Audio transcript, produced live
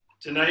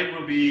Tonight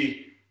we'll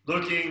be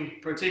looking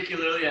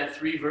particularly at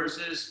three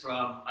verses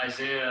from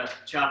Isaiah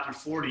chapter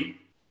 40,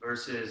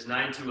 verses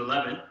 9 to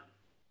 11.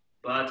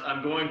 But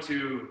I'm going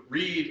to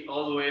read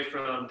all the way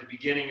from the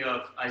beginning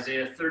of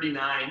Isaiah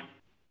 39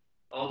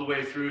 all the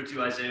way through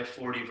to Isaiah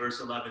 40, verse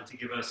 11, to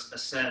give us a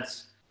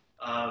sense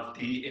of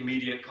the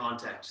immediate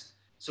context.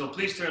 So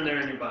please turn there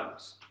in your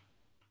Bibles.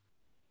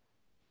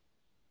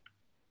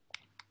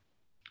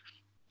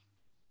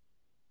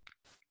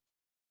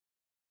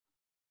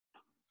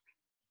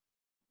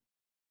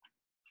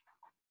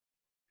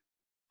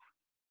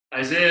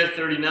 Isaiah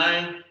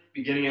 39,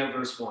 beginning at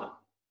verse 1.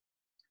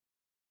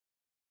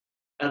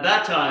 At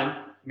that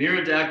time,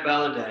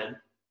 Merodach-Baladan,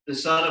 the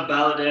son of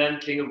Baladan,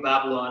 king of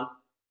Babylon,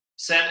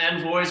 sent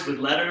envoys with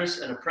letters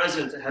and a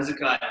present to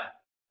Hezekiah,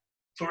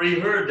 for he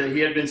heard that he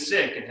had been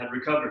sick and had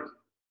recovered.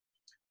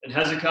 And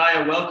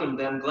Hezekiah welcomed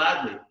them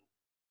gladly.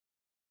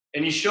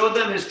 And he showed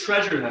them his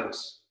treasure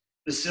house,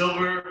 the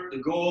silver, the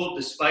gold,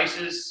 the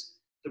spices,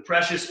 the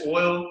precious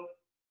oil,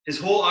 his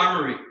whole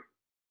armory,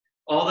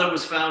 all that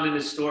was found in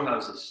his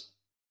storehouses.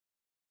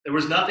 There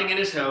was nothing in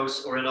his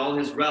house or in all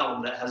his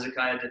realm that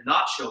Hezekiah did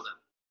not show them.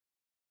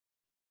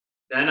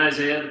 Then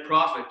Isaiah the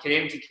prophet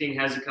came to King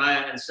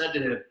Hezekiah and said to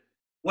him,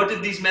 "What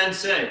did these men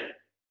say?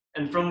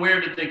 And from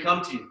where did they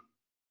come to you?"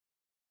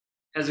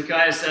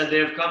 Hezekiah said, "They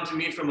have come to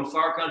me from a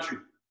far country,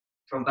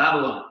 from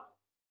Babylon."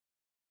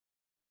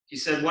 He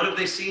said, "What have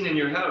they seen in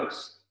your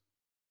house?"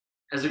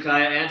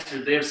 Hezekiah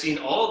answered, "They have seen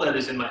all that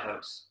is in my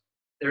house.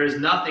 There is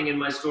nothing in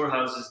my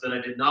storehouses that I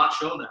did not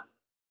show them."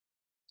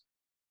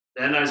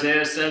 Then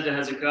Isaiah said to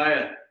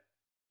Hezekiah,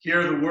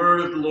 "Hear the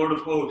word of the Lord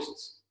of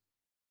hosts.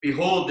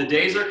 Behold, the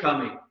days are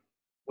coming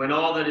when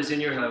all that is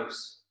in your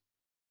house,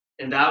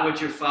 and that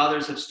which your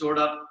fathers have stored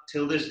up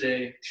till this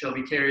day, shall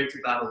be carried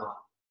to Babylon.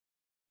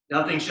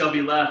 Nothing shall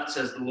be left,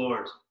 says the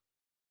Lord.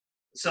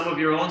 Some of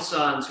your own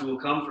sons who will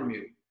come from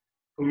you,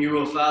 whom you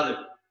will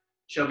father,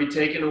 shall be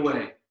taken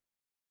away,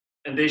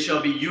 and they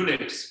shall be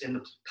eunuchs in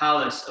the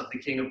palace of the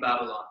king of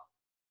Babylon."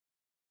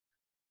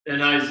 Then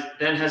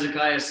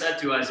Hezekiah said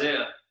to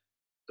Isaiah,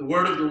 "The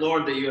word of the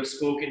Lord that you have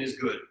spoken is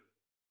good."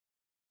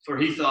 For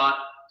he thought,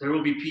 "There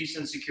will be peace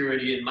and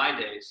security in my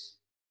days."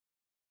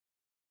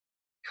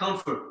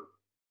 "Comfort,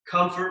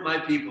 comfort my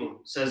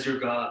people, says your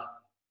God.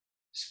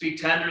 Speak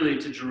tenderly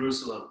to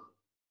Jerusalem,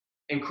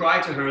 and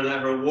cry to her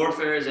that her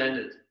warfare is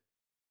ended,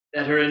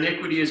 that her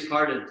iniquity is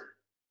pardoned,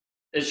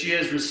 that she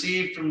has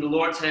received from the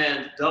Lord's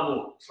hand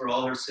double for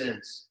all her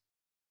sins.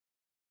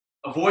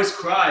 A voice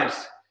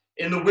cries,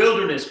 'In the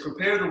wilderness,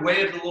 prepare the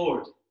way of the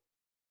Lord.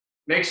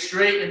 Make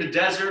straight in the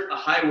desert a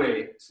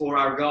highway for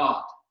our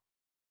God.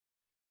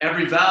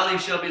 Every valley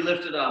shall be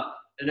lifted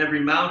up, and every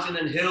mountain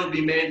and hill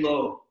be made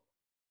low.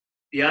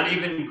 The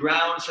uneven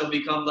ground shall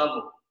become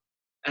level,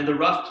 and the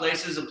rough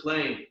places a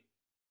plain.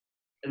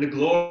 And the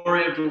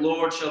glory of the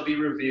Lord shall be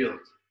revealed,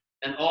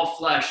 and all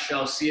flesh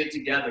shall see it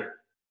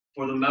together,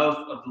 for the mouth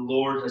of the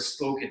Lord has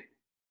spoken.'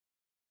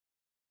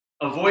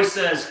 A voice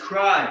says,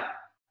 'Cry.'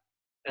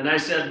 And I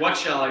said, 'What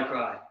shall I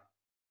cry?'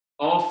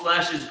 All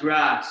flesh is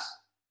grass,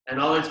 and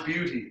all its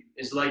beauty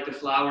is like the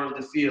flower of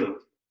the field.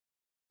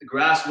 The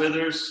grass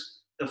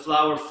withers, the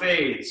flower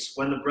fades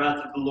when the breath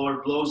of the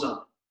Lord blows on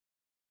it.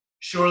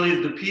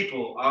 Surely the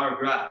people are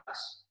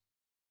grass.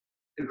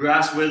 The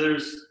grass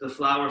withers, the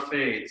flower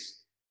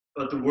fades,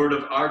 but the word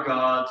of our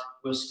God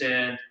will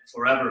stand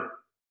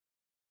forever."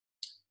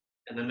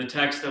 And then the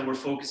text that we're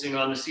focusing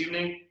on this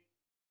evening,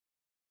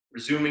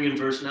 resuming in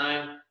verse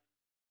 9,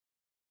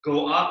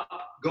 go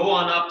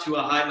on up to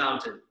a high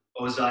mountain,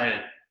 O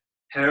Zion,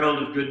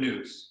 herald of good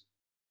news.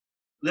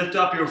 Lift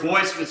up your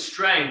voice with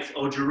strength,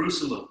 O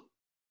Jerusalem,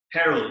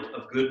 herald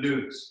of good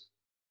news.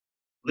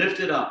 Lift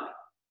it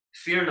up,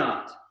 fear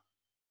not.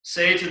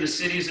 Say to the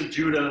cities of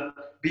Judah,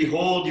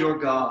 behold your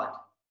God.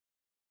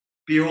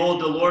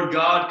 Behold, the Lord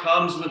God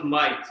comes with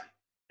might,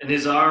 and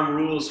his arm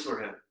rules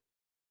for him.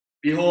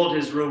 Behold,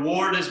 his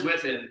reward is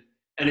with him,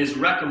 and his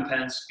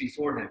recompense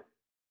before him.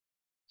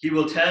 He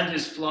will tend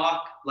his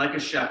flock like a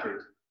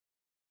shepherd.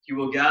 He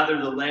will gather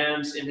the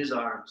lambs in his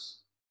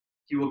arms.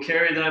 He will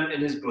carry them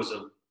in his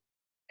bosom,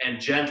 and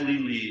gently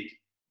lead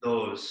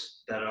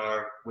those that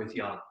are with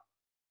young.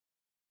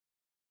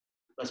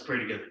 Let's pray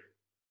together.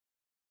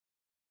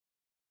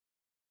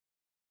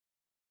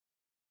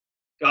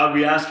 God,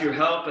 we ask your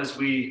help as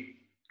we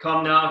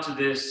come now to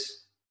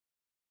this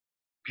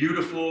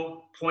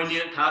beautiful,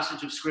 poignant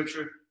passage of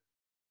Scripture.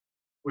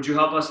 Would you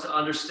help us to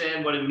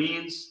understand what it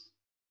means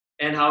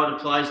and how it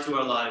applies to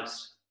our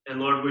lives? And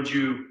Lord, would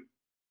you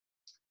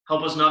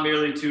help us not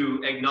merely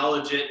to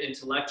acknowledge it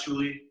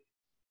intellectually,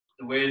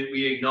 the way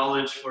we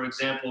acknowledge, for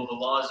example, the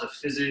laws of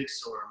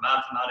physics or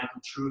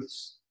mathematical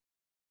truths,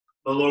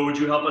 but Lord, would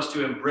you help us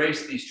to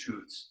embrace these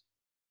truths,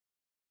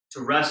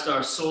 to rest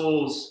our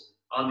souls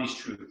on these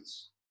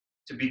truths,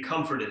 to be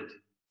comforted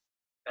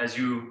as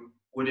you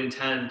would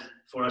intend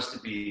for us to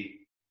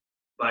be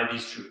by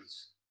these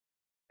truths.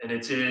 And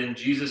it's in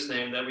Jesus'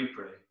 name that we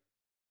pray.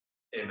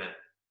 Amen.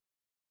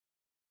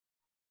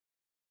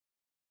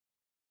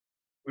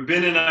 We've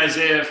been in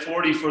Isaiah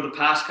 40 for the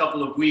past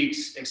couple of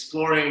weeks,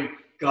 exploring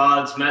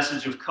God's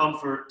message of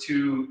comfort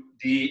to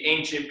the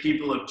ancient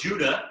people of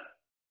Judah,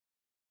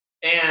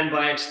 and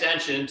by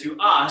extension to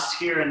us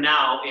here and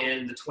now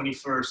in the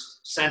 21st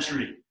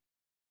century.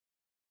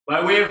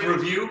 By way of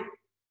review,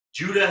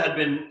 Judah had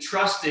been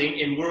trusting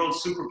in world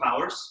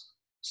superpowers,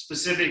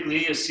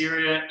 specifically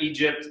Assyria,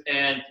 Egypt,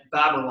 and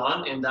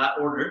Babylon in that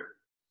order,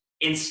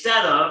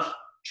 instead of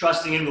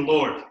trusting in the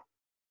Lord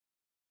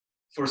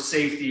for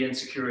safety and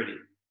security.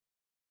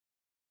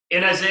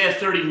 In Isaiah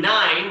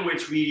 39,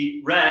 which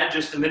we read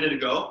just a minute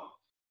ago,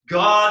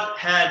 God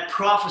had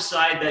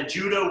prophesied that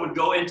Judah would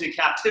go into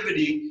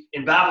captivity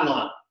in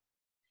Babylon,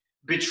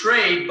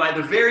 betrayed by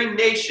the very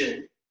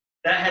nation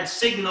that had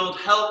signaled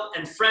help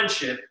and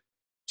friendship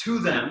to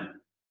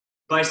them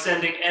by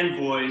sending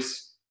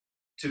envoys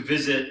to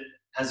visit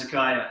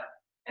Hezekiah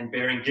and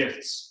bearing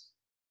gifts.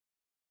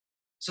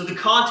 So the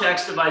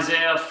context of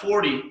Isaiah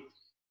 40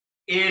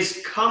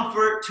 is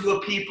comfort to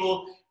a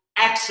people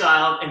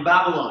exiled in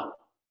Babylon.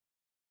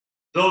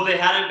 Though they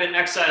hadn't been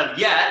exiled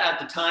yet at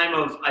the time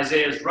of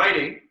Isaiah's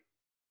writing,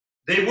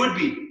 they would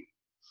be.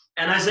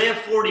 And Isaiah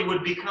 40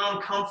 would become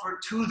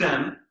comfort to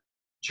them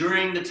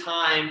during the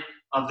time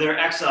of their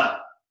exile.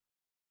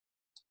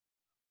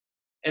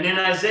 And in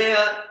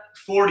Isaiah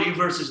 40,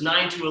 verses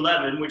 9 to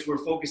 11, which we're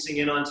focusing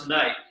in on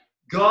tonight,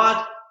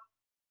 God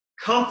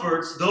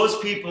comforts those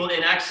people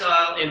in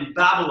exile in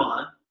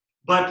Babylon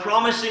by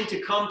promising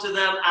to come to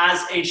them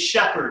as a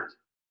shepherd.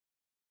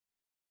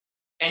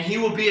 And he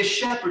will be a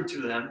shepherd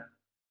to them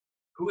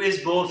who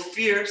is both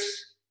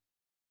fierce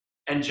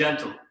and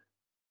gentle.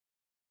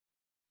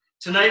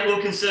 Tonight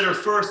we'll consider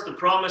first the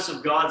promise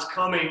of God's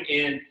coming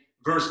in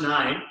verse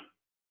 9,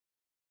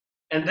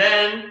 and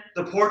then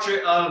the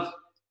portrait of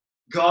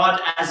God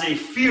as a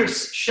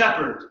fierce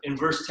shepherd in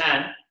verse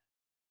 10,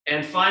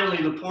 and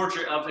finally the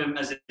portrait of him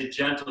as a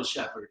gentle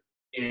shepherd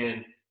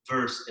in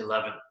verse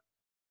 11.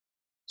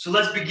 So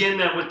let's begin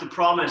then with the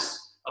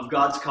promise of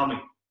God's coming.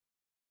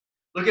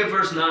 Look at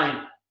verse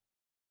 9.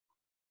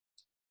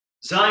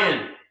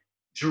 Zion,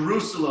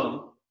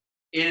 Jerusalem,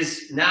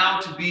 is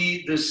now to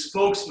be the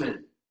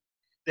spokesman,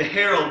 the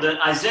herald that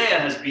Isaiah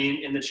has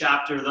been in the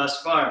chapter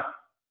thus far.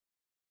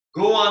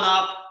 Go on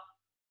up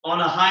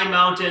on a high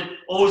mountain,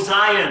 O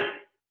Zion.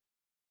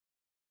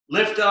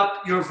 Lift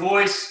up your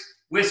voice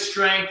with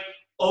strength,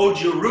 O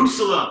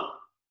Jerusalem.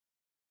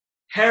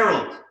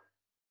 Herald,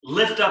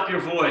 lift up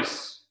your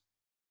voice.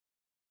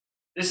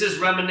 This is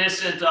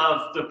reminiscent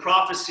of the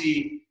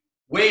prophecy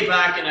way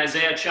back in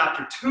Isaiah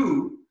chapter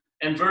 2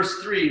 and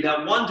verse 3,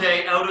 that one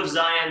day out of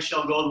Zion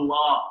shall go the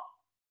law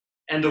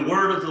and the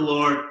word of the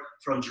Lord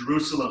from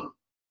Jerusalem.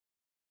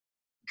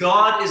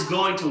 God is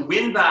going to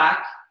win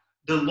back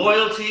the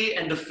loyalty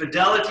and the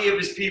fidelity of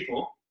his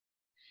people,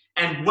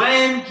 and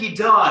when he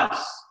does,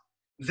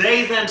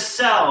 they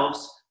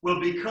themselves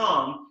will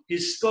become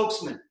his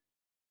spokesmen.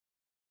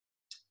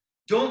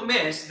 Don't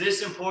miss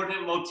this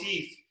important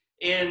motif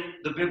in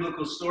the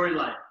biblical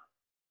storyline.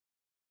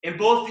 In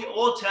both the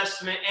Old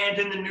Testament and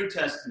in the New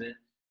Testament,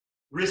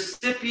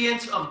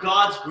 recipients of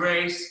God's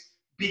grace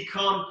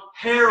become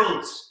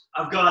heralds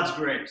of God's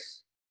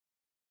grace.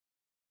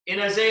 In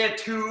Isaiah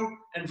 2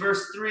 and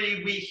verse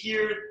 3, we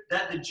hear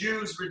that the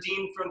Jews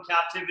redeemed from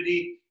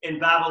captivity in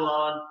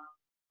Babylon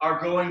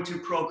are going to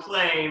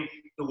proclaim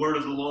the word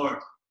of the Lord.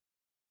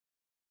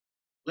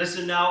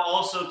 Listen now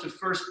also to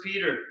 1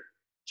 Peter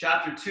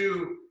chapter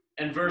 2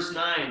 and verse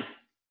 9.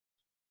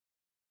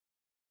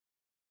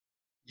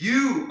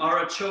 You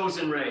are a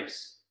chosen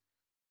race,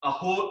 a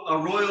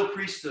royal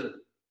priesthood,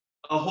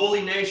 a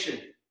holy nation,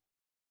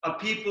 a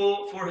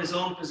people for his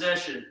own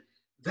possession,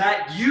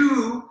 that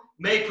you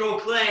may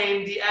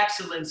proclaim the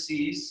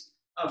excellencies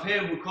of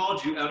him who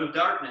called you out of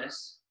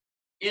darkness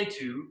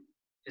into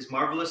his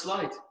marvelous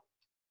light.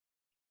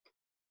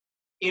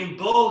 In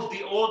both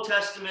the Old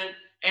Testament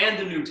and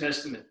the New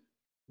Testament,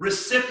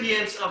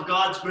 recipients of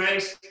God's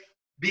grace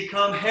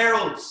become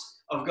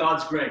heralds of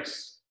God's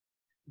grace.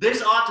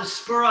 This ought to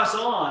spur us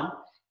on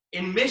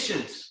in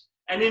missions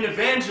and in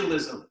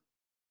evangelism.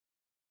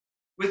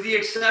 With the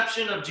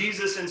exception of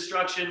Jesus'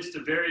 instructions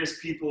to various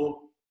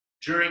people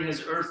during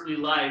his earthly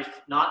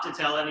life not to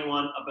tell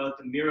anyone about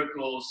the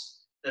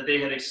miracles that they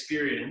had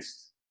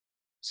experienced,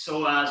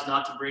 so as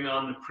not to bring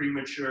on the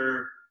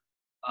premature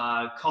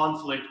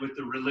conflict with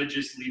the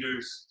religious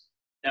leaders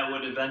that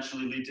would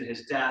eventually lead to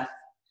his death,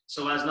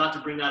 so as not to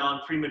bring that on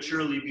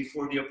prematurely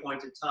before the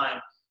appointed time.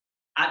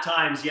 At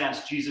times,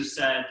 yes, Jesus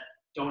said,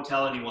 don't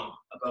tell anyone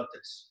about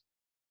this.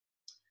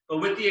 But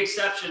with the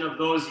exception of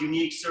those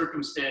unique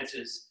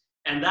circumstances,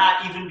 and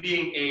that even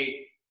being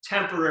a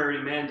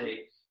temporary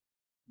mandate,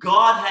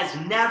 God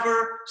has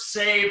never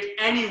saved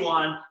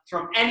anyone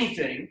from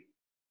anything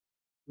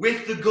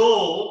with the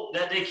goal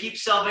that they keep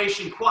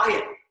salvation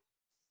quiet,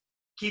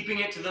 keeping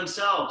it to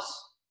themselves.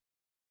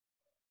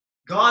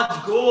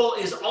 God's goal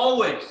is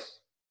always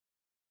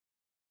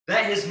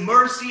that his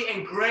mercy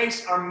and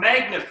grace are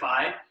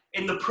magnified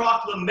in the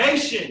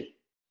proclamation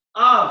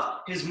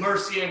of his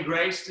mercy and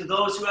grace to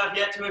those who have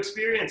yet to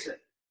experience it.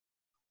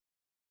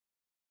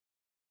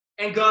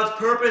 And God's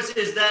purpose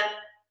is that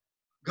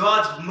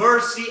God's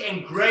mercy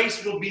and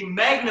grace will be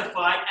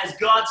magnified as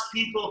God's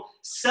people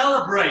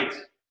celebrate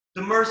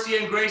the mercy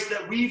and grace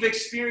that we've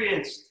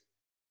experienced,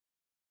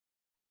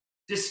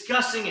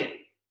 discussing it,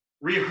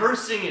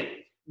 rehearsing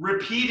it,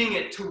 repeating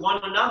it to one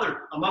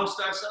another amongst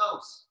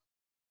ourselves.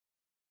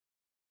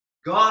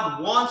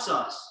 God wants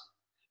us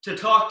to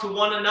talk to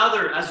one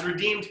another as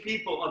redeemed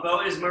people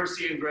about his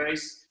mercy and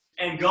grace,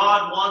 and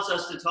God wants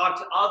us to talk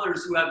to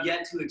others who have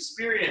yet to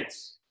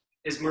experience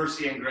his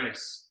mercy and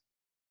grace.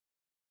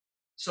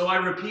 So I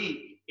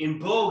repeat, in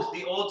both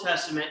the Old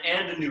Testament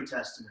and the New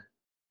Testament,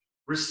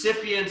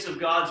 recipients of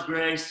God's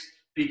grace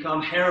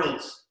become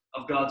heralds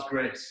of God's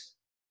grace.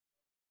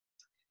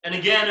 And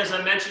again, as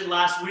I mentioned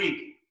last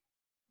week,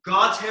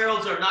 God's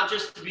heralds are not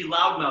just to be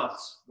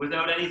loudmouths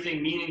without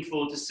anything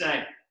meaningful to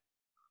say.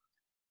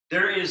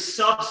 There is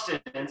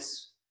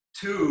substance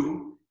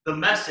to the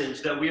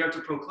message that we are to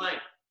proclaim.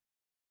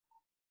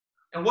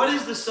 And what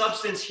is the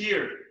substance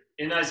here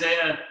in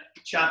Isaiah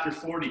chapter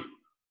 40,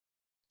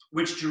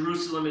 which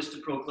Jerusalem is to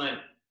proclaim?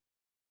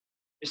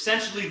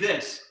 Essentially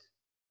this: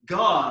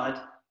 God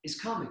is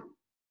coming.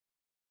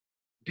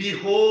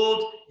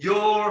 Behold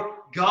your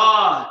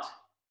God.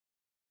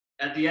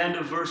 At the end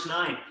of verse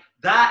 9.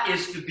 That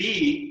is to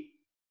be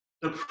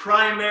the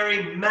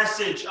primary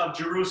message of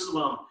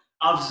Jerusalem,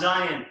 of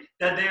Zion,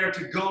 that they are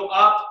to go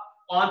up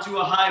onto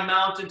a high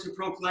mountain to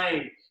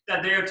proclaim,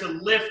 that they are to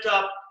lift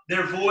up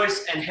their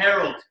voice and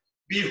herald.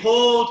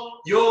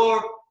 Behold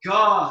your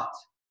God.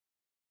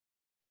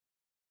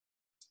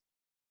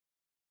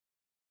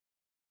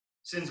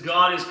 Since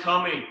God is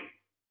coming,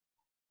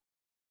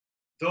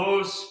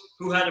 those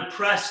who had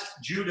oppressed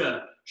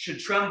Judah should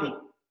tremble.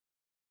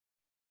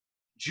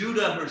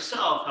 Judah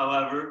herself,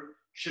 however,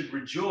 should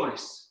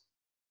rejoice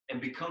and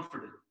be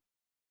comforted.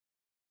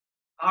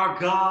 Our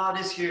God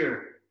is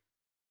here.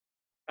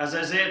 As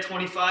Isaiah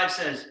 25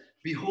 says,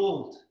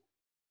 behold,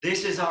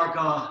 this is our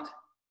God.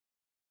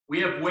 We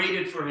have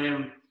waited for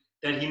him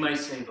that he might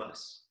save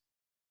us.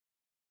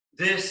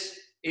 This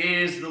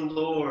is the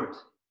Lord.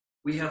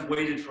 We have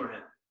waited for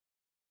him.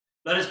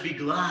 Let us be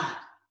glad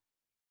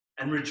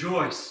and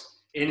rejoice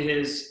in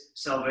his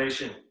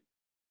salvation.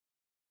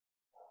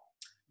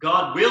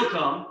 God will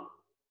come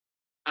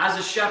as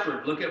a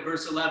shepherd. Look at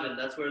verse 11.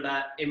 That's where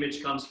that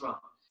image comes from.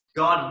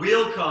 God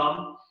will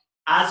come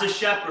as a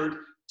shepherd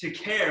to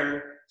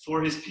care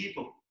for his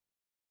people,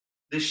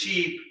 the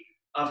sheep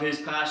of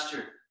his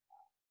pasture.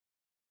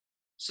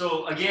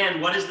 So again,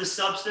 what is the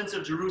substance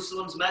of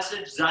Jerusalem's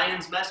message,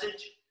 Zion's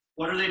message?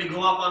 What are they to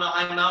go up on a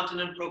high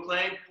mountain and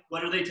proclaim?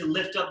 What are they to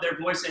lift up their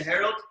voice and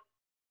herald?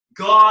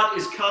 God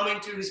is coming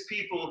to his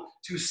people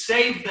to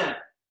save them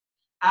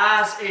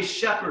as a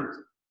shepherd.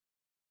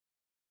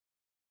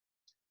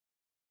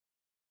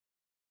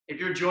 If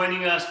you're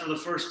joining us for the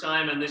first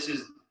time, and this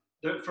is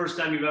the first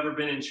time you've ever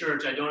been in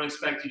church, I don't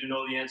expect you to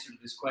know the answer to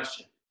this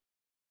question.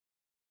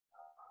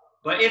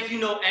 But if you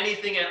know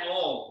anything at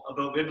all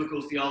about biblical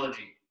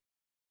theology,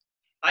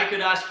 I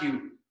could ask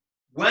you,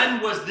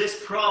 when was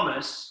this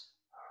promise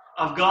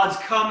of God's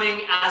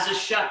coming as a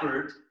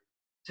shepherd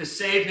to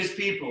save his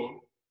people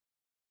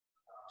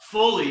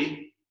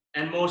fully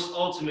and most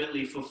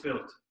ultimately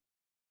fulfilled?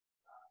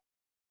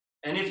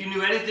 And if you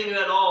knew anything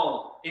at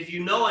all, if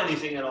you know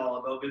anything at all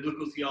about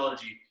biblical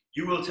theology,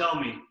 you will tell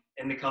me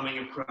in the coming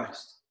of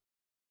Christ.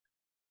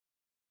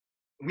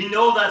 We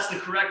know that's the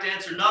correct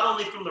answer, not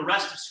only from the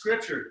rest of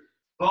Scripture,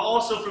 but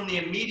also from the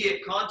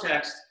immediate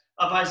context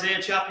of Isaiah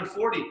chapter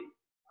 40.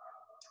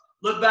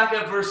 Look back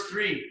at verse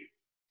 3.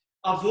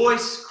 A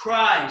voice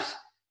cries,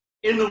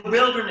 in the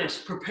wilderness,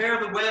 prepare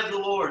the way of the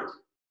Lord.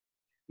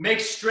 Make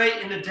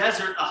straight in the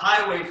desert a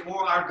highway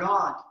for our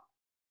God.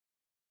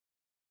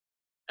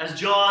 As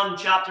John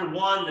chapter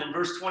 1 and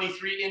verse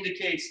 23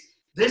 indicates,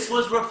 this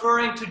was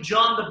referring to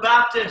John the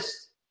Baptist,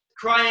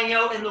 crying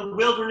out in the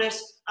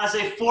wilderness as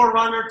a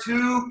forerunner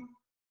to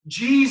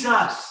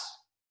Jesus.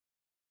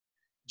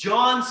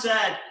 John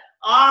said,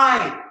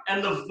 I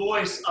am the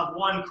voice of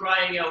one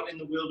crying out in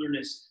the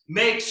wilderness.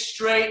 Make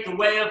straight the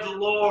way of the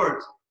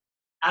Lord,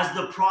 as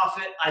the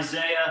prophet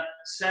Isaiah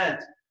said.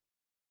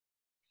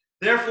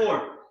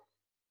 Therefore,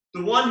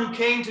 the one who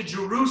came to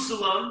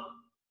Jerusalem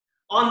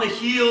on the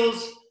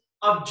heels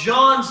of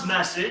John's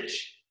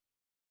message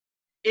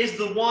is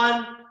the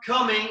one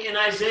coming in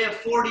Isaiah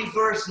 40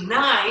 verse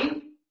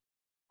 9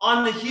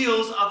 on the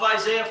heels of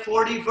Isaiah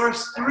 40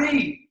 verse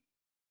 3.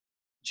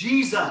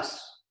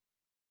 Jesus.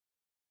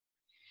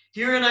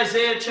 Here in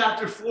Isaiah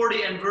chapter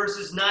 40 and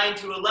verses 9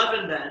 to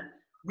 11 then,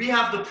 we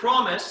have the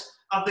promise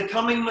of the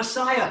coming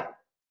Messiah,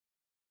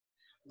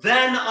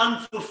 then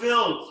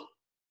unfulfilled,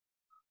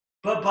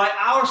 but by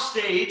our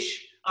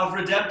stage of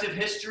redemptive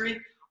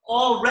history,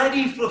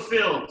 already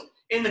fulfilled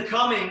in the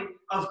coming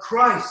of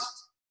Christ.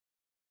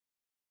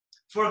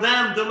 For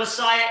them, the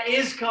Messiah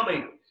is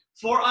coming.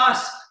 For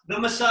us, the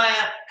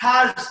Messiah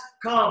has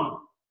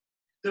come.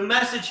 The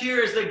message here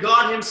is that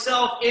God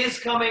himself is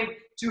coming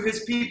to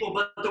his people.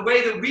 But the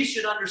way that we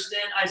should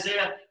understand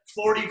Isaiah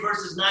 40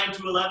 verses 9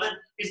 to 11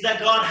 is that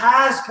God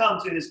has come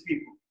to his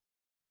people.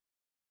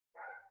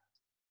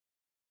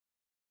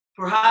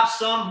 Perhaps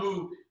some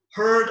who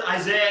heard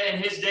Isaiah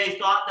in his day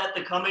thought that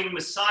the coming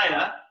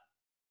Messiah,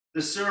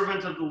 the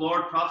servant of the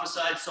Lord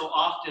prophesied so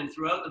often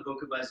throughout the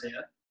book of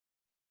Isaiah,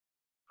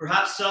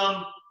 perhaps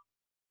some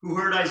who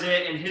heard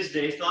Isaiah in his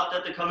day thought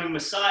that the coming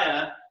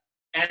Messiah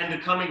and the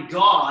coming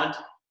God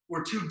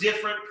were two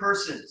different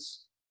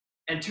persons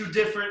and two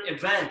different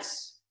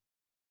events.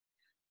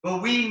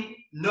 But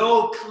we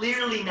know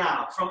clearly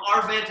now, from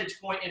our vantage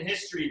point in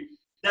history,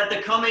 that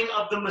the coming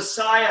of the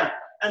Messiah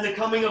and the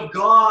coming of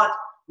God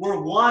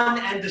were one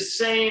and the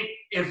same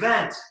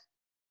event.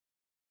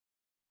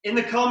 In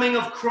the coming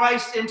of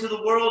Christ into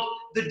the world,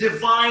 the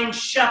divine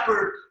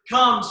shepherd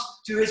comes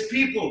to his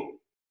people.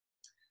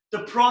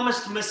 The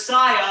promised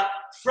Messiah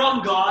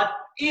from God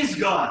is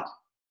God.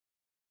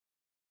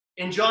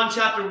 In John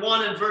chapter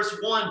 1 and verse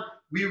 1,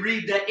 we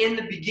read that in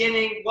the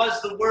beginning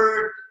was the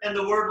Word, and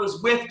the Word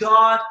was with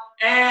God,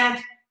 and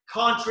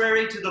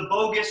contrary to the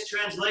bogus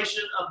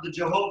translation of the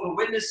Jehovah's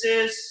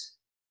Witnesses,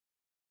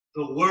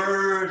 the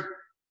Word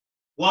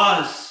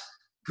was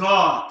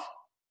God.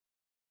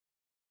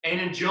 And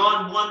in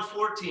John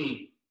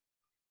 1:14,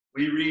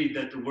 we read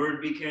that the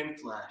Word became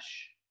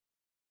flesh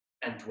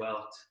and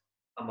dwelt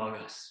among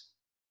us.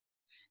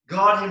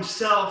 God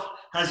himself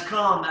has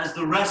come as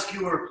the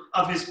rescuer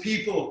of his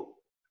people.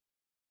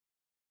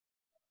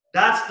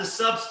 That's the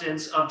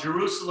substance of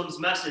Jerusalem's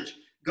message.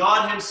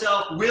 God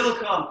himself will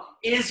come,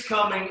 is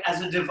coming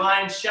as a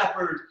divine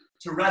shepherd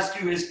to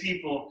rescue his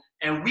people.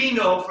 And we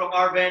know from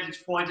our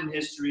vantage point in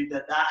history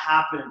that that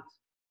happened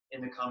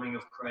in the coming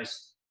of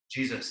Christ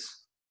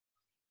Jesus.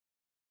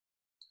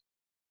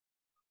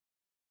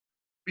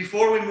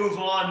 Before we move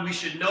on, we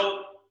should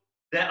note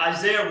that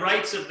Isaiah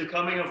writes of the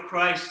coming of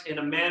Christ in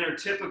a manner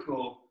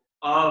typical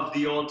of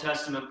the Old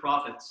Testament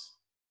prophets.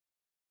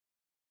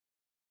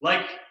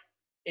 Like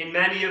in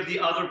many of the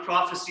other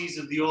prophecies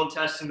of the Old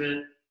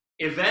Testament,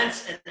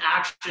 events and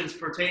actions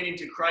pertaining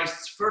to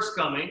Christ's first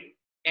coming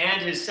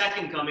and his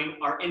second coming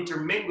are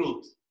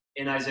intermingled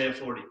in Isaiah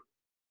 40.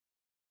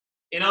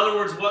 In other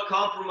words, what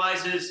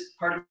comprises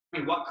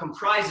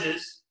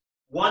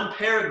one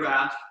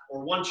paragraph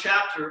or one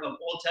chapter of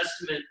Old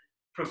Testament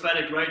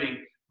prophetic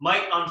writing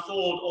might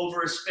unfold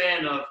over a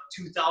span of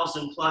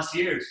 2,000 plus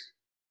years.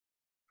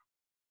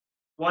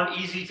 One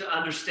easy to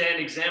understand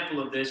example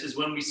of this is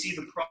when we see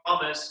the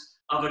promise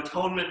of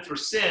atonement for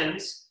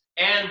sins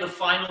and the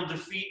final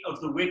defeat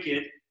of the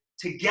wicked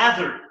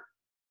together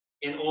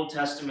in Old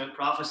Testament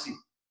prophecy.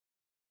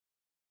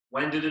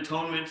 When did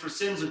atonement for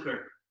sins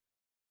occur?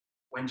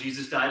 When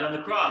Jesus died on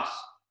the cross.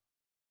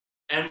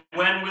 And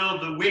when will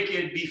the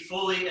wicked be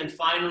fully and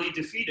finally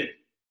defeated?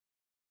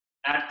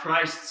 At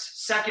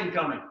Christ's second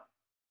coming.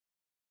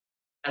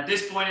 At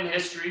this point in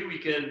history, we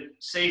can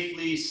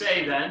safely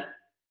say then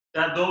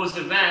that those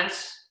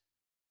events,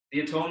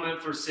 the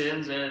atonement for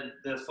sins and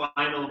the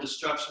final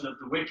destruction of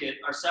the wicked,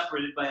 are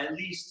separated by at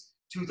least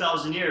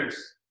 2,000 years.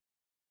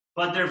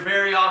 But they're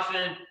very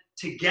often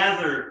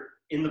together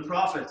in the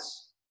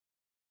prophets.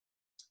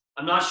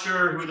 I'm not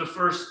sure who the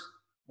first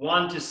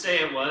one to say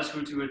it was,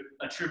 who to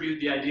attribute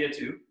the idea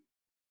to,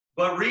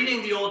 but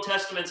reading the Old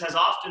Testament has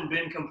often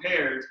been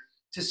compared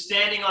to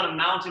standing on a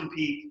mountain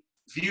peak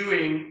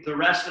viewing the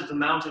rest of the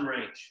mountain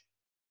range.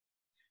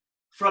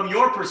 From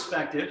your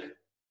perspective,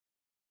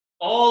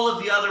 all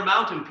of the other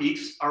mountain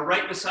peaks are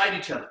right beside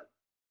each other,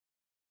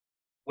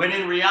 when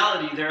in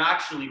reality, they're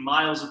actually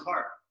miles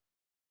apart.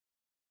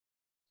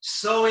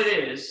 So it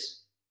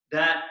is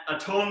that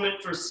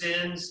atonement for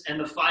sins and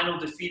the final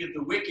defeat of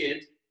the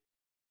wicked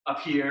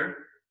appear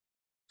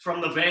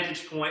from the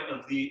vantage point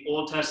of the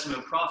Old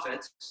Testament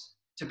prophets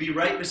to be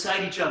right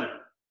beside each other,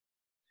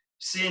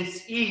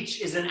 since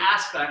each is an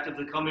aspect of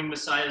the coming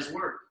Messiah's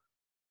work.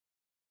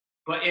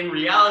 But in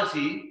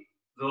reality,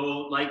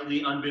 though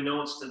likely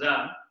unbeknownst to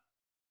them,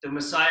 the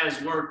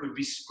Messiah's work would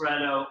be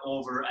spread out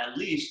over at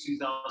least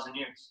 2,000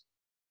 years.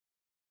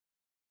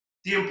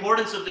 The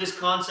importance of this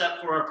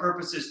concept for our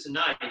purposes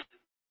tonight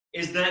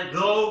is that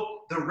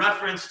though the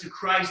reference to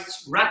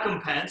Christ's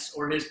recompense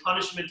or his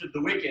punishment of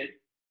the wicked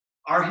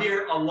are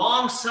here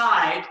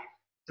alongside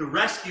the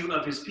rescue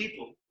of his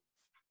people,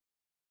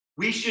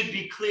 we should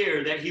be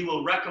clear that he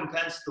will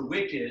recompense the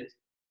wicked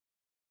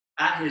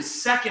at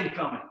his second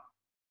coming,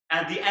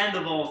 at the end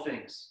of all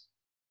things.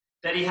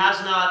 That he has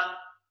not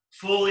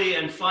fully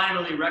and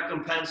finally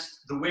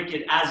recompensed the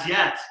wicked as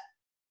yet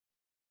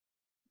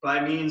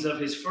by means of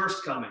his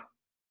first coming,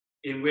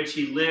 in which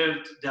he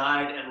lived,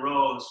 died, and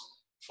rose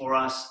for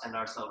us and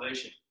our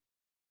salvation.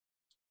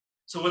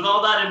 So with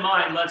all that in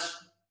mind, let's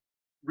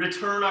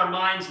return our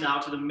minds now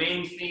to the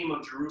main theme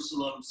of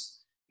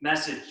Jerusalem's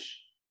message,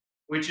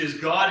 which is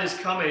God is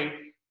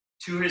coming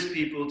to his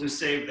people to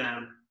save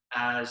them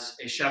as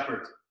a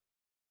shepherd.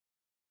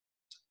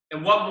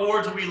 And what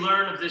more do we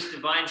learn of this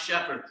divine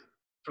shepherd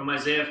from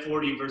Isaiah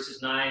 40,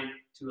 verses 9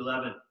 to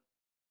 11?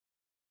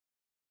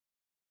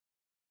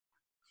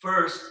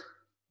 First,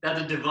 that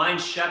the divine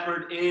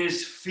shepherd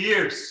is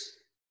fierce.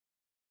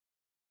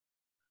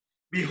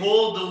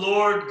 Behold, the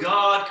Lord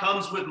God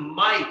comes with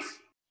might,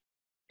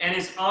 and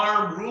his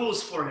arm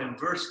rules for him.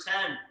 Verse 10.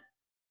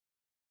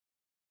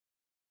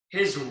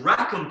 his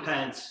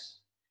recompense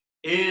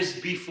is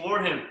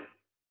before him.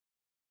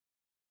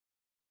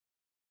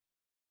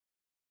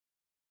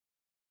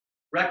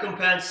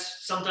 Recompense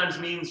sometimes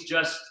means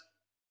just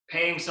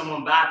paying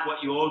someone back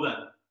what you owe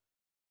them.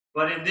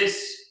 But in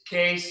this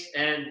case,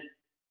 and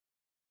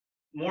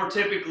more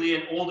typically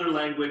in older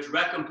language,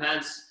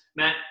 recompense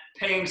meant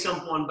paying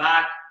someone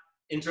back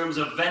in terms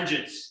of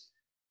vengeance,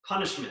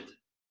 punishment.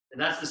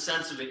 And that's the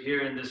sense of it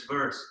here in this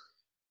verse.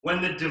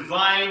 When the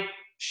divine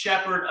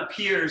shepherd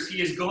appears,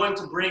 he is going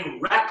to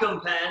bring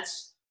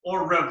recompense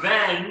or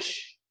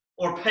revenge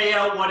or pay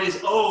out what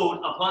is owed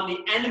upon the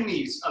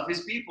enemies of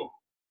his people.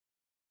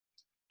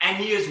 And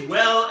he is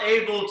well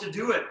able to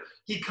do it.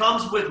 He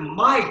comes with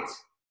might,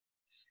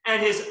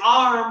 and his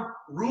arm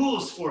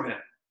rules for him.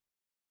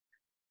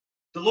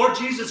 The Lord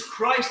Jesus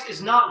Christ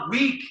is not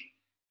weak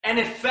and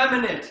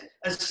effeminate,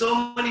 as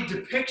so many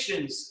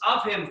depictions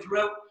of him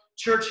throughout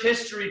church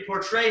history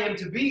portray him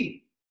to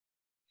be.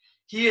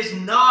 He is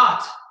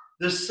not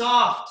the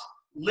soft,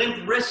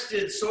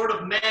 limp-wristed sort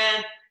of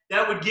man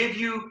that would give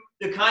you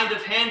the kind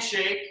of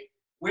handshake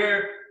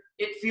where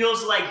it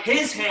feels like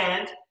his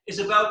hand is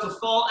about to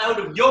fall out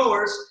of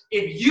yours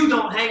if you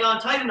don't hang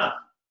on tight enough.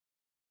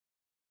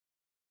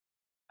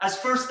 As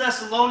 1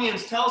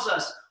 Thessalonians tells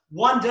us,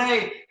 one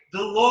day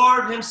the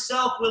Lord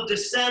himself will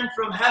descend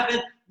from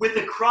heaven with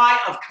a cry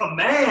of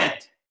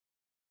command,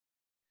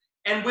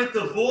 and with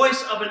the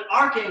voice of an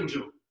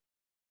archangel,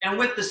 and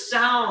with the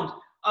sound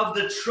of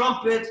the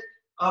trumpet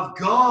of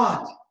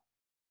God.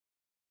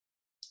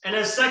 And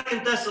as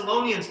 2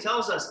 Thessalonians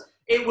tells us,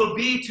 it will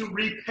be to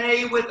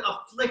repay with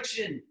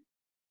affliction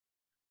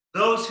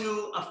those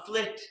who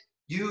afflict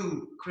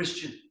you,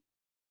 Christian,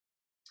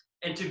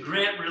 and to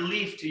grant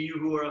relief to you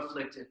who are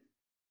afflicted.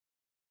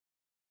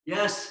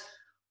 Yes,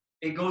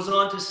 it goes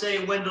on to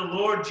say, when the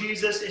Lord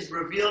Jesus is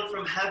revealed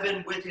from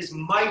heaven with his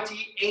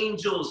mighty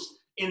angels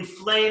in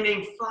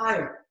flaming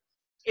fire,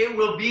 it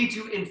will be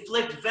to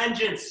inflict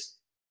vengeance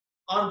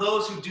on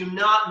those who do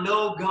not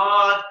know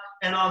God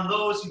and on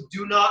those who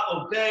do not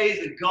obey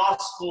the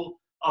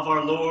gospel of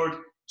our Lord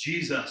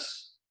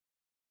Jesus.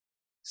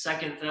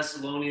 2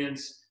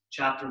 Thessalonians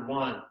chapter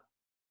 1,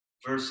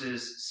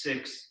 verses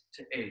 6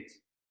 to 8.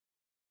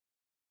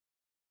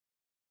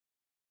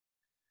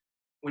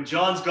 When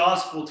John's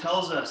gospel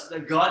tells us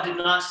that God did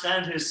not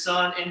send his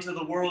Son into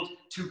the world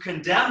to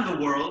condemn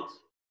the world,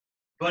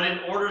 but in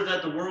order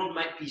that the world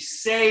might be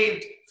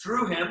saved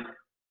through him,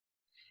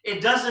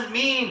 it doesn't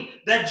mean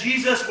that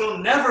Jesus will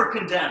never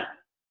condemn,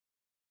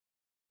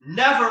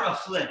 never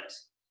afflict,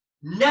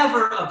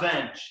 never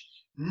avenge,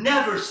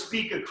 never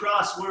speak a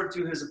cross word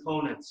to his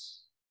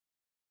opponents.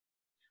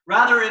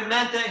 Rather, it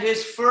meant that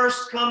his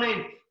first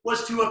coming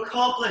was to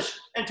accomplish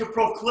and to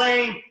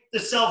proclaim the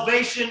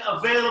salvation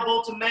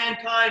available to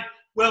mankind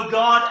while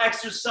God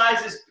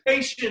exercises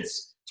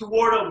patience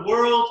toward a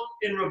world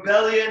in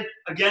rebellion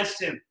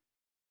against him.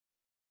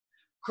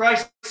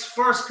 Christ's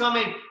first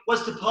coming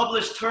was to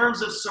publish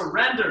terms of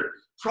surrender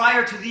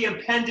prior to the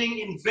impending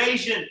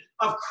invasion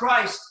of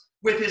Christ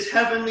with his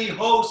heavenly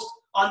host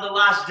on the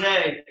last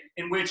day,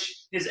 in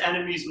which his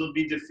enemies will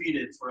be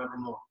defeated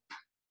forevermore.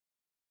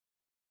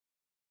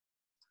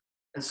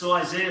 And so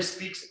Isaiah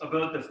speaks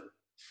about the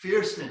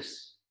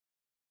fierceness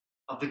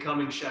of the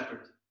coming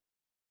shepherd.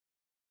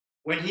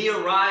 When he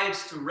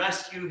arrives to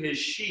rescue his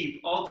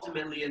sheep,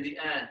 ultimately in the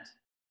end,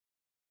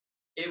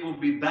 it will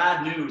be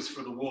bad news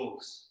for the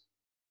wolves,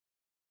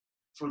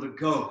 for the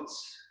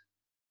goats,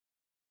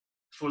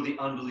 for the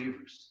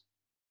unbelievers.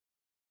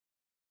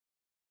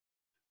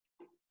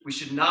 We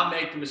should not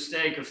make the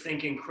mistake of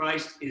thinking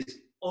Christ is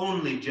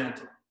only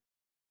gentle,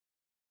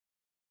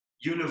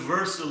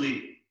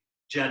 universally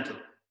gentle,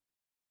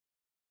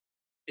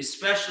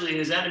 especially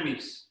his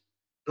enemies,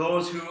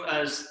 those who,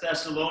 as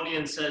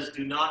Thessalonians says,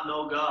 do not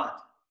know God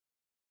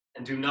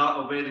and do not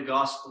obey the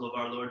gospel of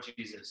our Lord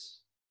Jesus.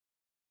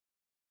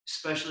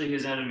 Especially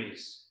his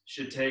enemies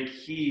should take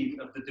heed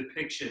of the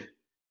depiction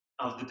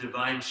of the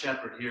divine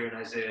shepherd here in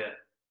Isaiah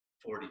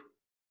 40.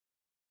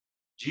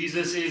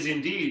 Jesus is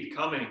indeed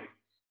coming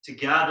to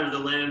gather the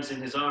lambs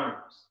in his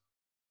arms,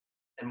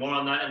 and more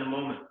on that in a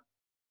moment.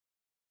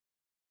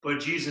 But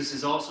Jesus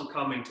is also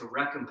coming to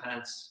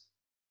recompense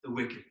the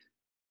wicked,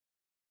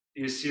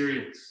 the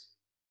Assyrians,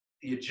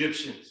 the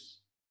Egyptians,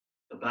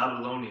 the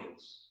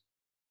Babylonians,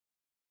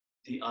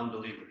 the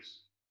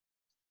unbelievers.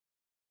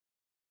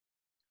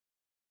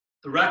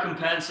 The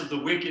recompense of the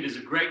wicked is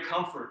a great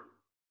comfort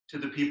to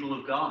the people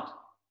of God.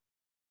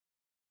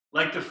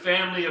 Like the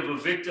family of a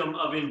victim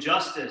of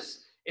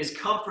injustice is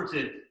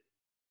comforted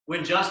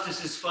when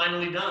justice is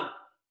finally done.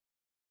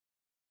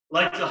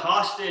 Like the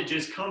hostage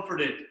is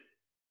comforted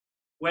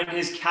when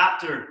his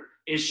captor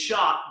is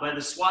shot by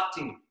the SWAT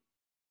team.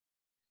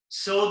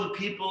 So the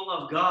people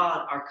of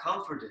God are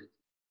comforted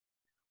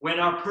when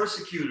our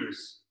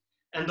persecutors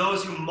and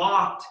those who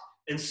mocked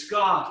and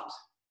scoffed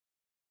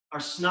are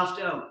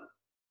snuffed out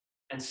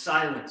and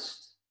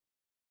silenced,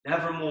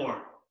 never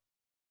more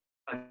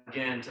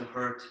again to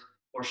hurt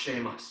or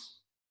shame us.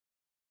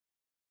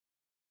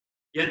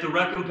 Yet the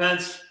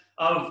recompense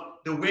of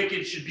the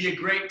wicked should be a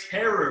great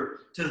terror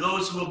to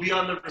those who will be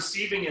on the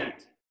receiving end?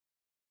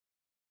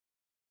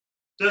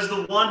 Does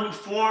the one who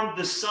formed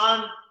the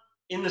sun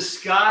in the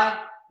sky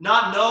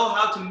not know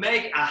how to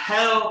make a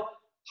hell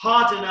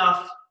hot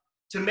enough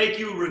to make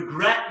you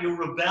regret your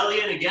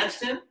rebellion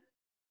against him?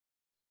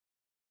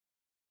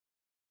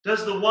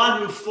 Does the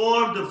one who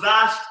formed the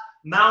vast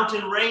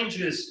mountain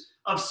ranges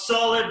of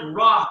solid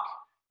rock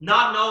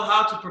not know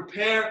how to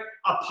prepare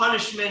a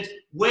punishment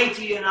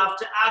weighty enough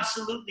to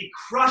absolutely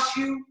crush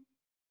you?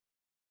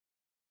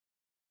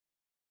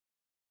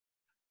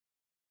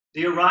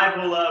 The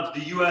arrival of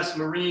the US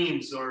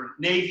Marines or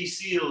Navy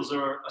SEALs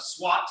or a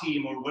SWAT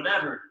team or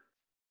whatever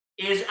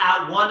is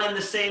at one and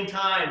the same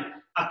time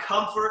a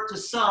comfort to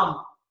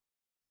some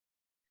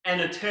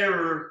and a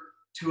terror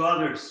to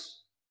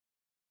others.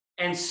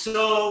 And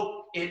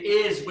so it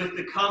is with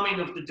the coming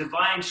of the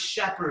divine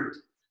shepherd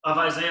of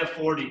Isaiah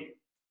 40.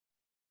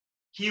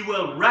 He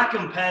will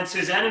recompense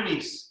his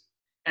enemies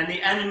and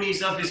the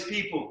enemies of his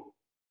people.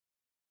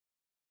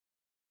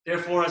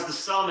 Therefore, as the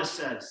psalmist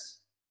says,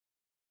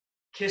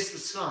 kiss the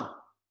Son.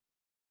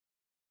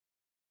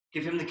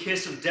 Give him the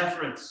kiss of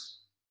deference.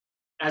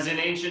 As in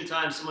ancient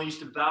times, someone used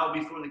to bow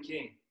before the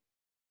king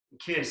and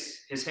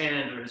kiss his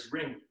hand or his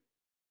ring.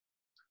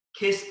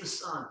 Kiss the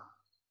Son,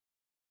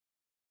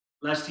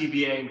 lest he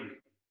be angry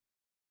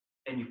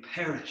and you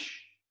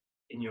perish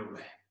in your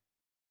way.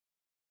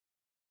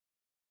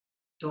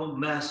 Don't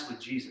mess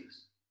with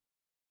Jesus.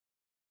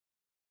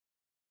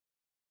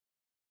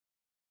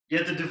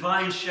 Yet the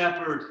divine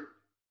shepherd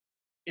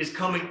is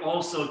coming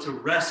also to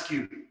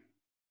rescue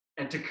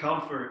and to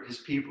comfort his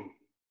people.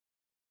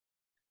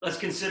 Let's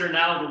consider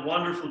now the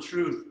wonderful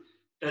truth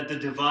that the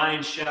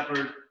divine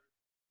shepherd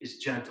is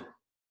gentle.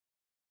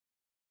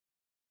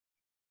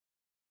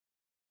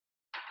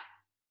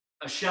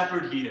 A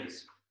shepherd he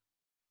is.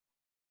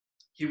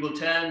 He will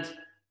tend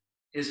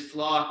his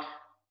flock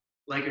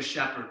like a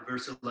shepherd,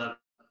 verse 11.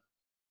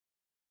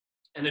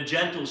 And a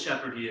gentle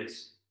shepherd he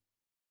is.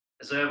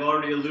 As I have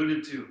already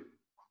alluded to,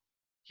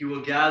 he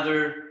will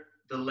gather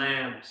the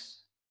lambs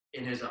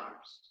in his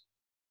arms.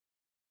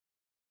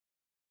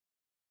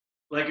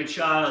 Like a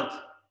child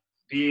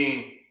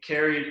being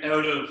carried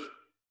out of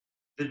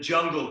the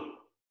jungle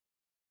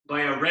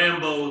by a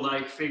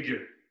Rambo-like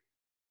figure,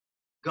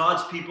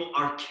 God's people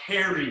are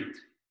carried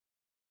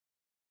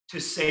to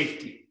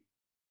safety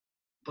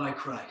by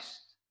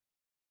Christ.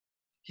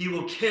 He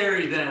will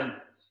carry them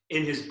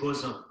in his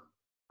bosom,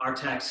 our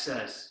text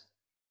says.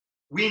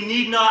 We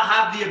need not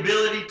have the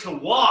ability to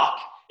walk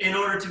in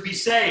order to be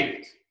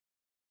saved.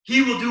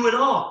 He will do it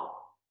all.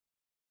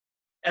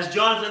 As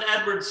Jonathan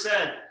Edwards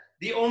said,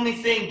 the only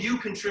thing you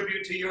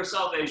contribute to your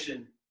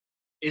salvation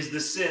is the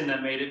sin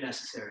that made it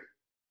necessary.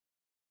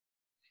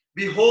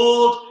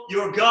 Behold,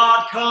 your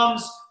God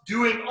comes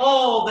doing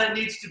all that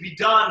needs to be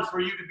done for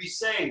you to be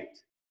saved.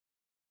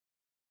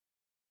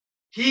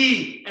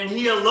 He and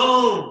he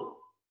alone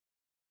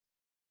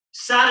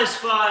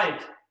satisfied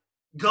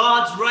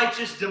God's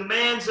righteous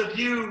demands of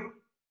you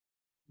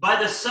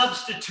by the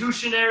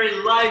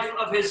substitutionary life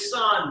of his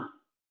Son.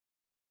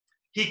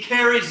 He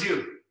carries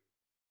you.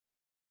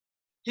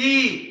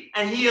 He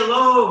and he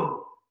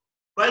alone,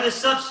 by the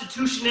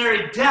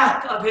substitutionary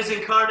death of his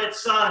incarnate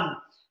Son,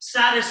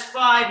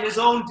 satisfied his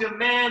own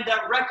demand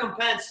that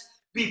recompense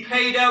be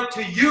paid out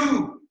to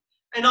you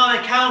and on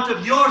account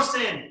of your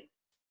sin.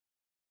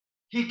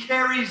 He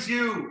carries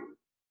you.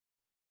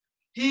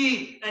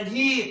 He and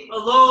he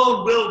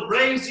alone will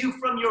raise you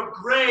from your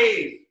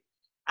grave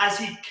as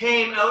he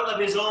came out of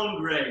his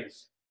own grave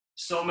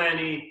so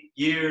many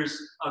years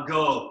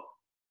ago.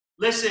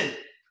 Listen,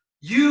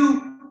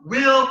 you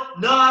will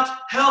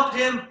not help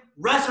him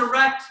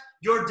resurrect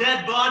your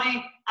dead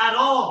body at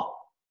all.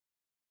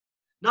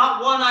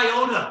 Not one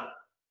iota.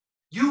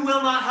 You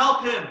will not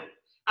help him,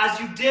 as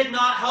you did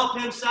not help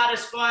him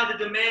satisfy the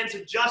demands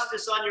of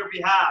justice on your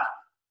behalf.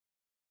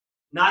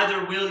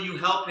 Neither will you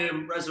help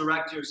him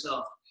resurrect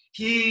yourself.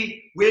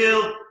 He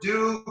will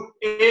do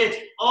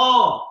it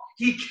all.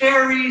 He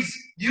carries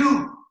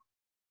you.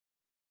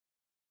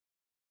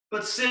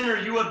 But sinner,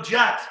 you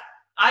object.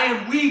 I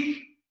am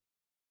weak,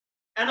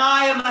 and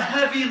I am a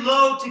heavy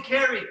load to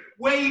carry,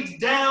 weighed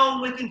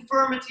down with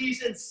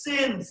infirmities and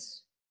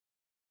sins.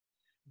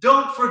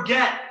 Don't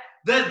forget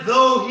that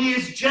though he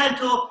is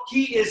gentle,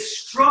 he is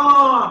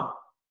strong.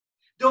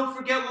 Don't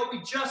forget what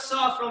we just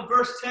saw from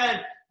verse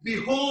 10.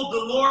 Behold,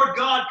 the Lord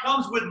God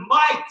comes with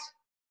might,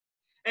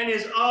 and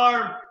his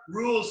arm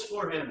rules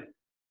for him.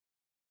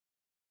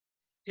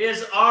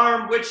 His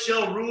arm, which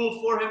shall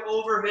rule for him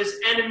over his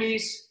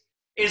enemies,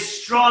 is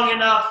strong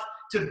enough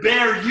to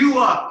bear you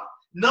up,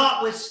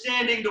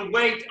 notwithstanding the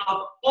weight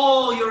of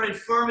all your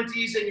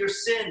infirmities and your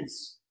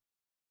sins.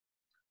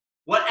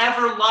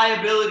 Whatever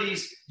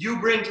liabilities you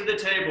bring to the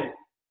table,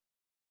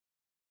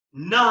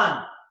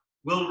 none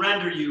will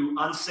render you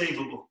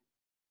unsavable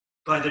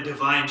by the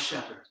divine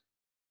shepherd.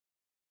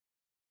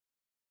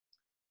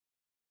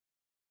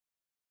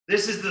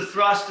 This is the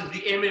thrust of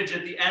the image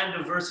at the end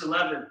of verse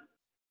 11.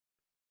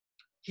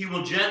 He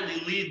will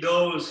gently lead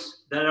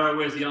those that are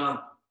with young.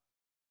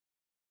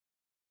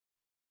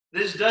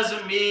 This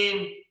doesn't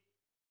mean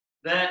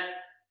that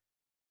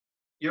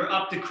you're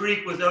up the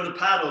creek without a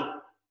paddle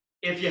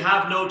if you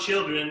have no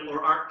children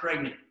or aren't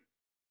pregnant.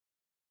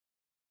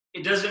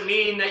 It doesn't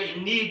mean that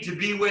you need to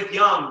be with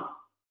young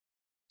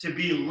to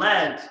be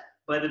led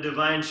by the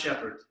divine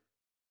shepherd.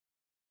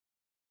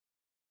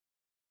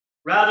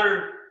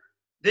 Rather,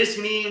 this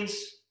means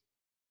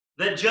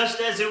that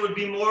just as it would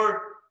be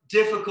more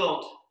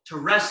difficult to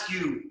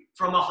rescue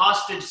from a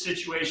hostage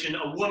situation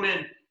a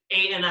woman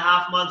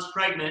 8.5 months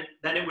pregnant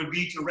than it would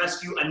be to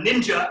rescue a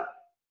ninja,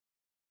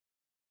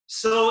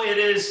 so it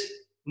is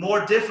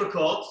more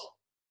difficult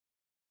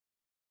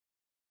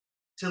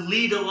to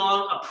lead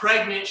along a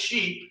pregnant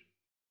sheep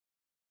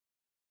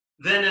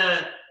than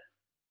an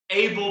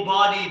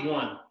able-bodied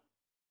one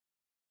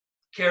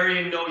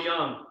carrying no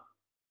young.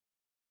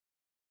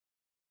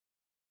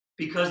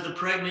 Because the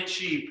pregnant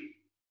sheep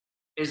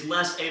is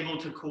less able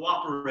to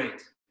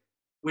cooperate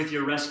with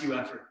your rescue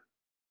effort.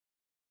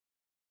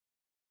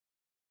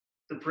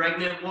 The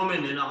pregnant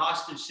woman in a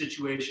hostage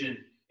situation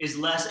is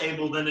less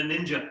able than a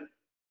ninja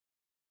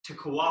to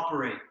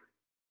cooperate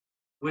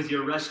with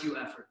your rescue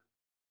effort.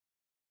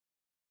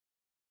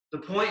 The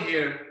point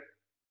here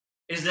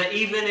is that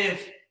even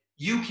if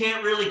you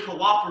can't really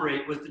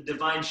cooperate with the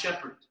divine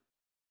shepherd,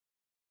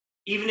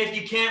 even if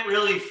you can't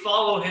really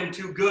follow him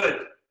too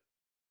good,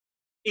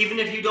 even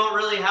if you don't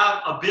really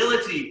have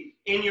ability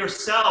in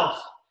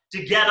yourself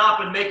to get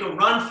up and make a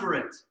run for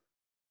it,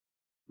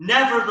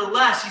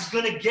 nevertheless, he's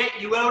going to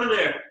get you out of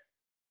there.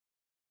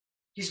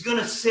 He's going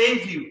to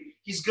save you.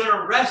 He's going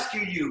to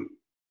rescue you.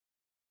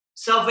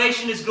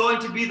 Salvation is going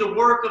to be the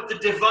work of the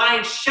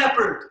divine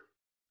shepherd,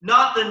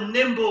 not the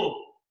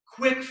nimble,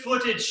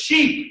 quick-footed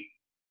sheep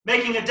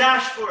making a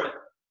dash for it.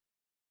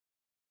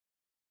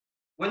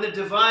 When the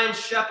divine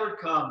shepherd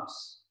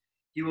comes,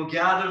 he will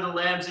gather the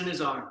lambs in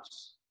his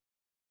arms,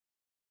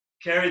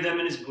 carry them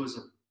in his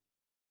bosom,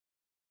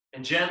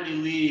 and gently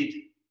lead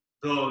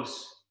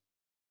those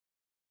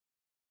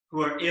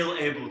who are ill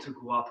able to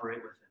cooperate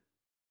with him.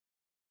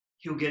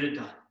 He'll get it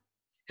done.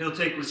 He'll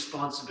take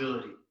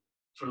responsibility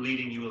for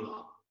leading you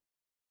along.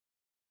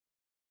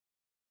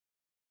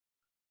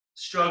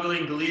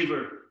 Struggling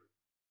believer,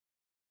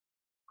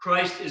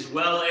 Christ is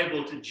well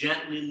able to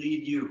gently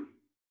lead you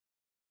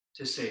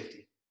to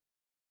safety.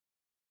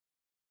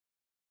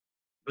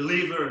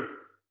 Believer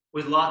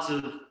with lots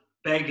of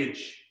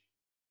baggage,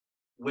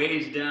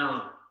 weighed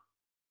down,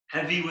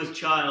 heavy with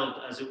child,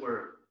 as it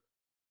were,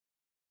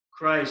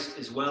 Christ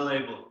is well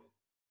able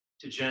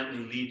to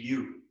gently lead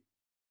you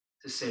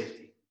to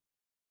safety.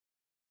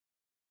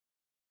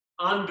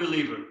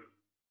 Unbeliever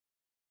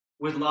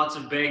with lots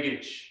of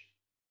baggage,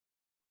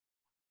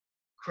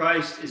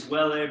 Christ is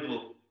well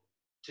able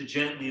to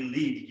gently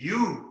lead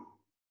you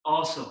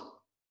also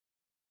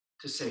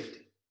to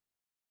safety.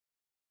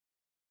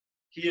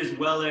 He is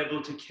well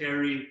able to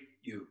carry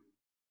you.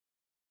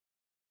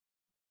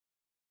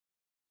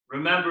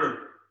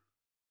 Remember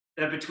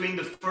that between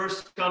the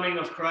first coming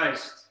of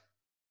Christ,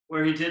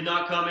 where he did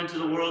not come into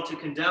the world to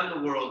condemn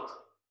the world,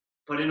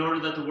 but in order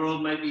that the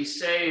world might be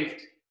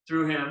saved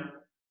through him,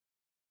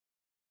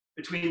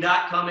 between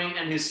that coming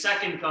and his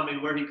second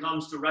coming, where he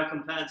comes to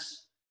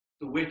recompense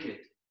the wicked,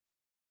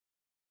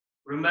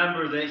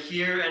 remember that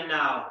here and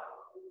now,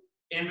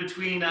 in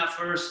between that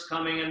first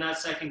coming and that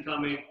second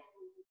coming,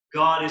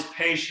 God is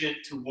patient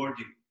toward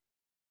you.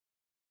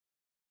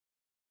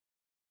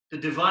 The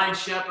divine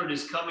shepherd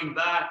is coming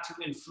back to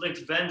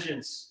inflict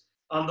vengeance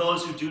on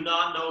those who do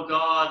not know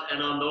God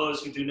and on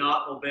those who do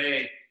not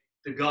obey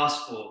the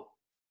gospel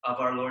of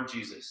our Lord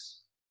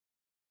Jesus.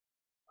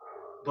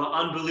 But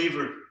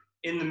unbeliever,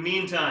 in the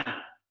meantime,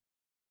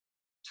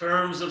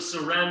 terms of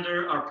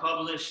surrender are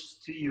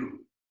published to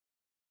you.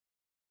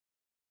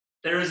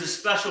 There is a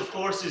special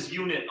forces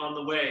unit on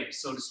the way,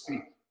 so to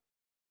speak,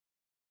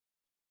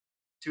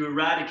 to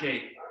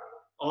eradicate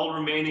all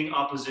remaining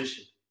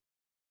opposition.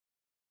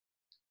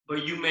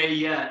 But you may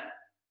yet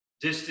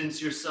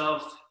distance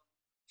yourself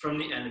from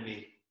the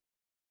enemy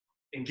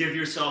and give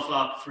yourself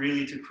up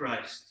freely to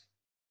Christ,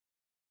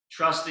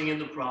 trusting in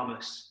the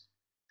promise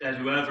that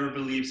whoever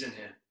believes in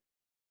him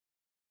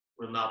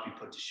will not be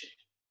put to shame.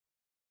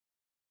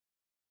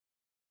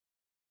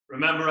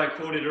 Remember, I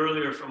quoted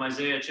earlier from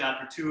Isaiah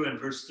chapter 2 and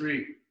verse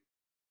 3.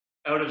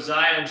 Out of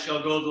Zion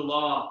shall go the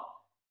law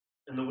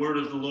and the word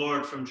of the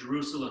Lord from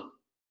Jerusalem.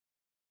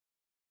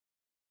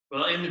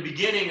 Well, in the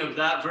beginning of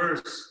that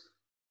verse,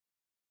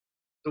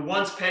 the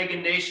once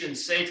pagan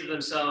nations say to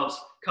themselves,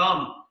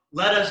 "Come,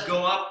 let us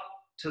go up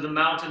to the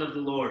mountain of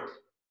the Lord,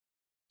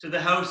 to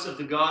the house of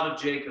the God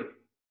of Jacob,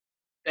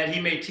 that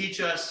he may teach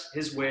us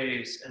his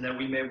ways and that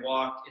we may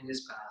walk in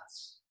his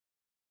paths."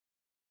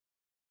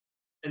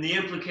 And the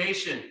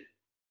implication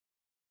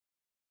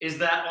is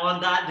that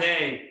on that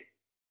day,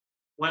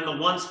 when the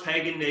once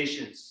pagan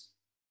nations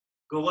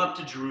go up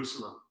to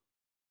Jerusalem,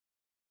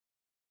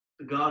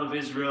 the God of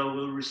Israel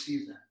will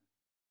receive them.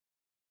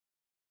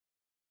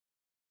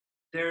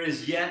 There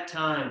is yet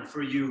time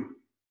for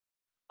you,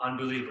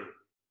 unbeliever.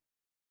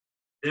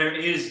 There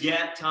is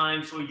yet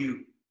time for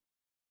you,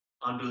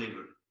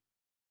 unbeliever.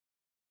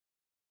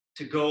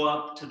 to go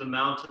up to the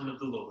mountain of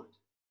the Lord,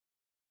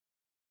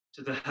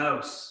 to the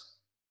house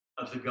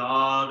of the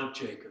God of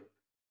Jacob,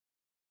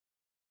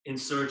 in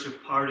search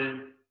of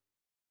pardon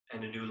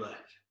and a new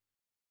life,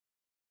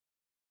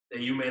 that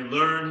you may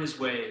learn his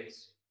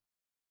ways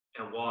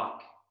and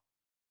walk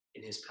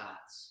in his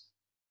paths.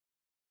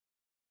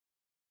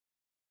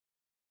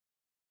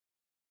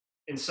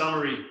 In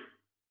summary,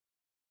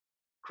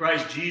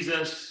 Christ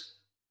Jesus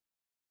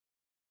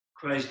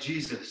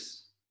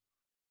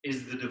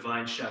is the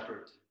divine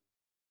shepherd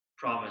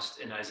promised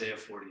in Isaiah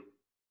 40,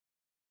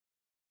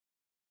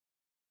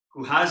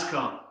 who has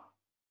come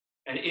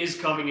and is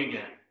coming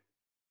again.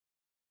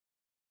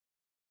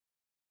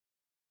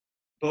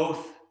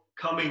 Both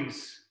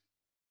comings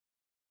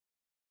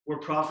were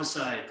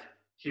prophesied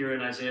here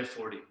in Isaiah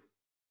 40.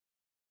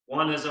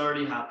 One has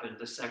already happened,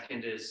 the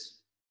second is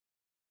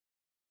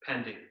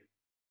pending.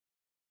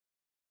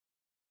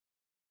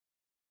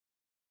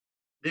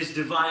 This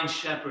divine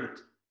shepherd,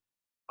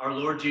 our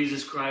Lord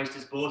Jesus Christ,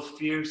 is both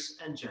fierce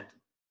and gentle.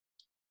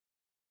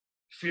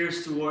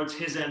 Fierce towards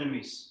his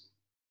enemies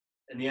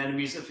and the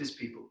enemies of his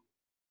people,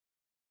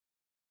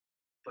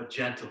 but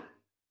gentle.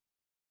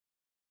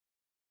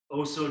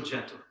 Oh, so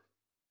gentle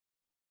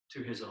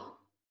to his own.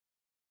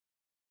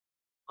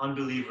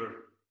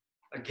 Unbeliever,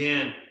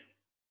 again,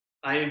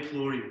 I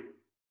implore you,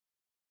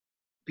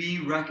 be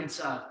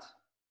reconciled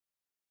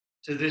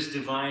to this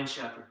divine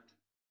shepherd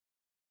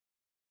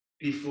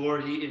before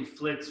he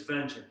inflicts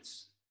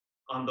vengeance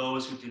on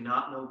those who do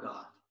not know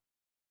God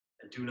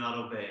and do not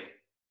obey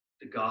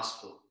the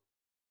gospel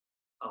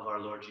of our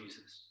Lord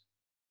Jesus.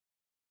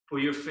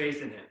 Put your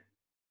faith in him.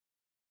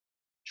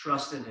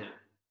 Trust in him.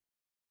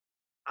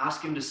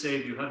 Ask him to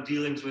save you. Have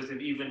dealings with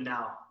him even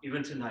now,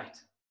 even tonight.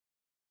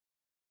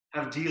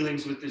 Have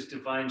dealings with this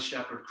divine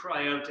shepherd.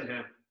 Cry out to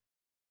him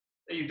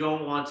that you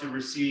don't want to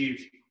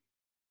receive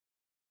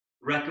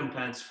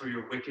recompense for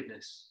your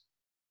wickedness,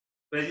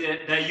 but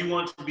that you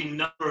want to be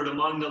numbered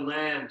among the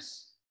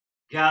lambs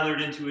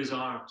gathered into his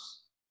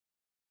arms,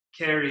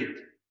 carried,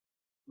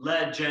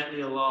 led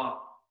gently along.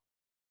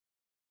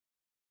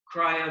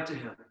 Cry out to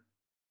him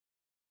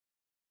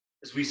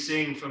as we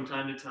sing from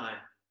time to time,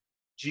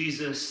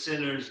 Jesus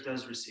sinners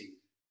does receive.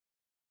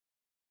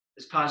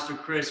 As Pastor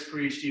Chris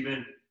preached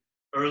even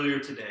earlier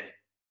today,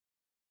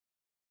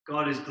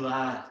 God is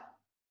glad,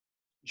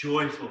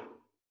 joyful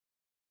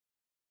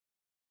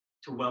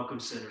to welcome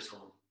sinners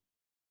home.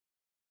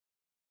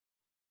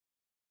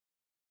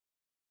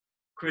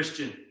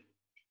 Christian,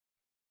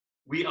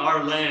 we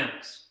are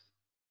lambs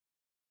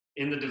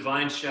in the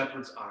divine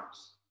shepherd's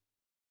arms.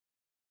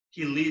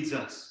 He leads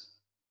us.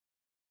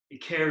 He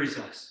carries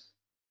us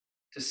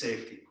to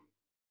safety.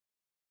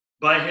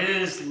 By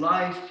his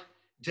life,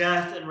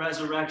 death, and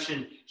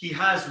resurrection, he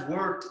has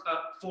worked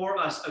for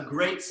us a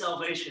great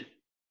salvation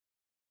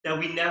that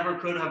we never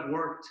could have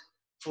worked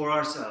for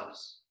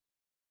ourselves.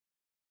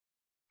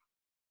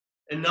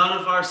 And none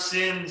of our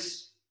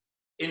sins,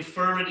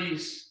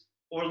 infirmities,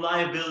 or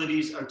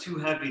liabilities are too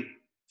heavy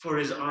for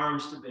his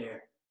arms to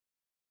bear.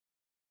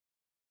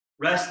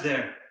 Rest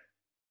there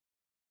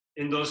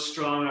in those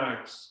strong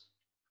arms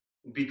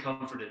and be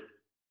comforted.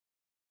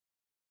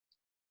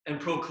 And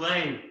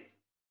proclaim,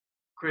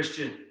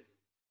 Christian,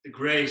 the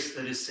grace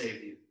that has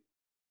saved you.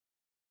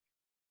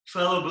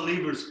 Fellow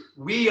believers,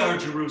 we are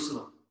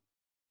Jerusalem.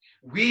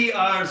 We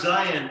are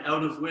Zion,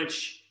 out of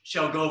which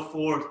shall go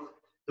forth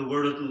the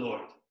word of the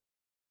Lord.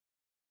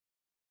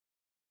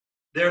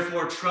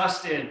 Therefore,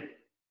 trust in,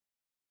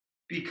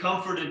 be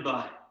comforted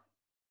by,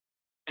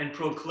 and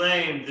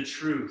proclaim the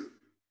truth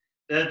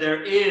that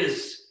there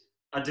is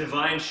a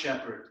divine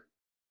shepherd,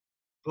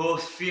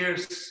 both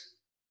fierce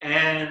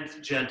and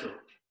gentle,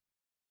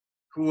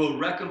 who will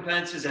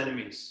recompense his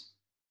enemies,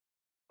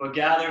 but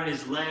gather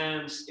his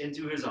lambs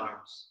into his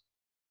arms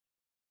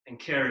and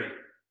carry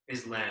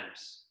his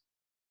lambs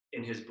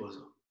in his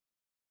bosom.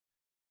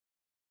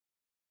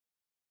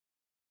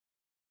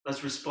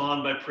 Let's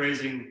respond by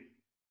praising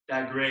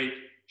that great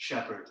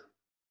shepherd.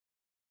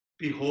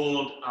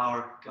 Behold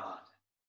our God.